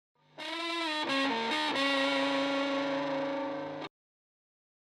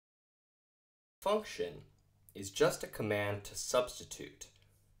Function is just a command to substitute.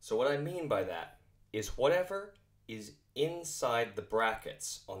 So what I mean by that is whatever is inside the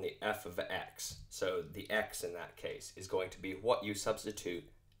brackets on the f of x, so the x in that case, is going to be what you substitute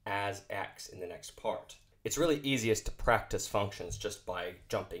as x in the next part. It's really easiest to practice functions just by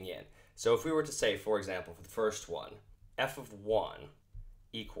jumping in. So if we were to say, for example, for the first one, f of 1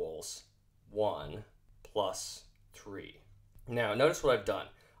 equals 1 plus 3. Now, notice what I've done.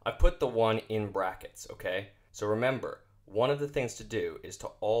 I've put the 1 in brackets, okay? So remember, one of the things to do is to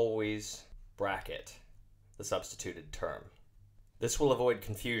always bracket the substituted term. This will avoid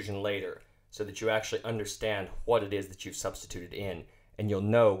confusion later so that you actually understand what it is that you've substituted in, and you'll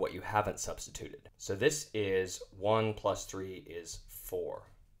know what you haven't substituted. So this is 1 plus 3 is 4.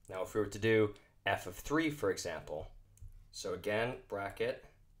 Now if we were to do f of 3, for example, so again, bracket,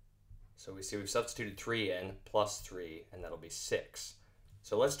 so we see we've substituted 3 in, plus 3, and that'll be 6.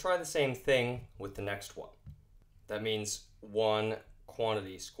 So let's try the same thing with the next one. That means 1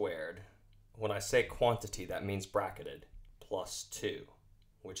 quantity squared. When I say quantity, that means bracketed, plus 2,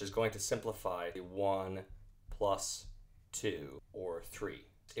 which is going to simplify the 1 plus 2, or 3.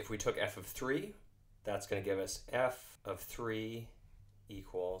 If we took f of 3, that's going to give us f of 3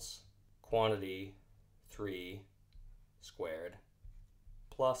 equals quantity 3 squared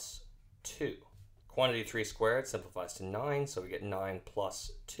plus 2. Quantity 3 squared simplifies to 9, so we get 9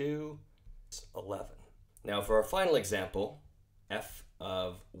 plus 2 is 11. Now for our final example, f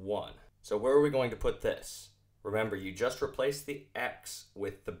of 1. So where are we going to put this? Remember, you just replace the x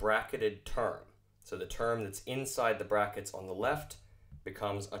with the bracketed term. So the term that's inside the brackets on the left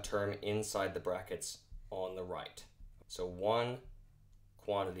becomes a term inside the brackets on the right. So 1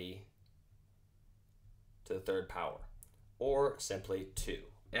 quantity to the third power, or simply 2.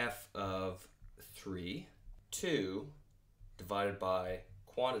 F of 3, 2 divided by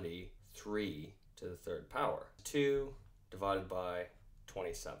quantity 3 to the third power. 2 divided by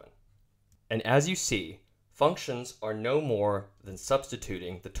 27. And as you see, functions are no more than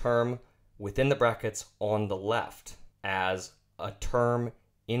substituting the term within the brackets on the left as a term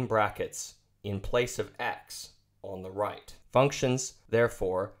in brackets in place of x on the right. Functions,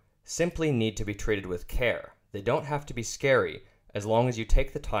 therefore, simply need to be treated with care. They don't have to be scary as long as you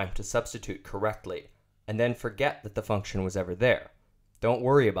take the time to substitute correctly and then forget that the function was ever there. Don't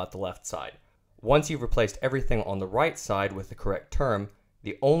worry about the left side. Once you've replaced everything on the right side with the correct term,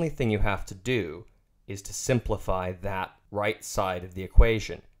 the only thing you have to do is to simplify that right side of the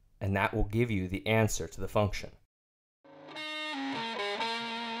equation, and that will give you the answer to the function.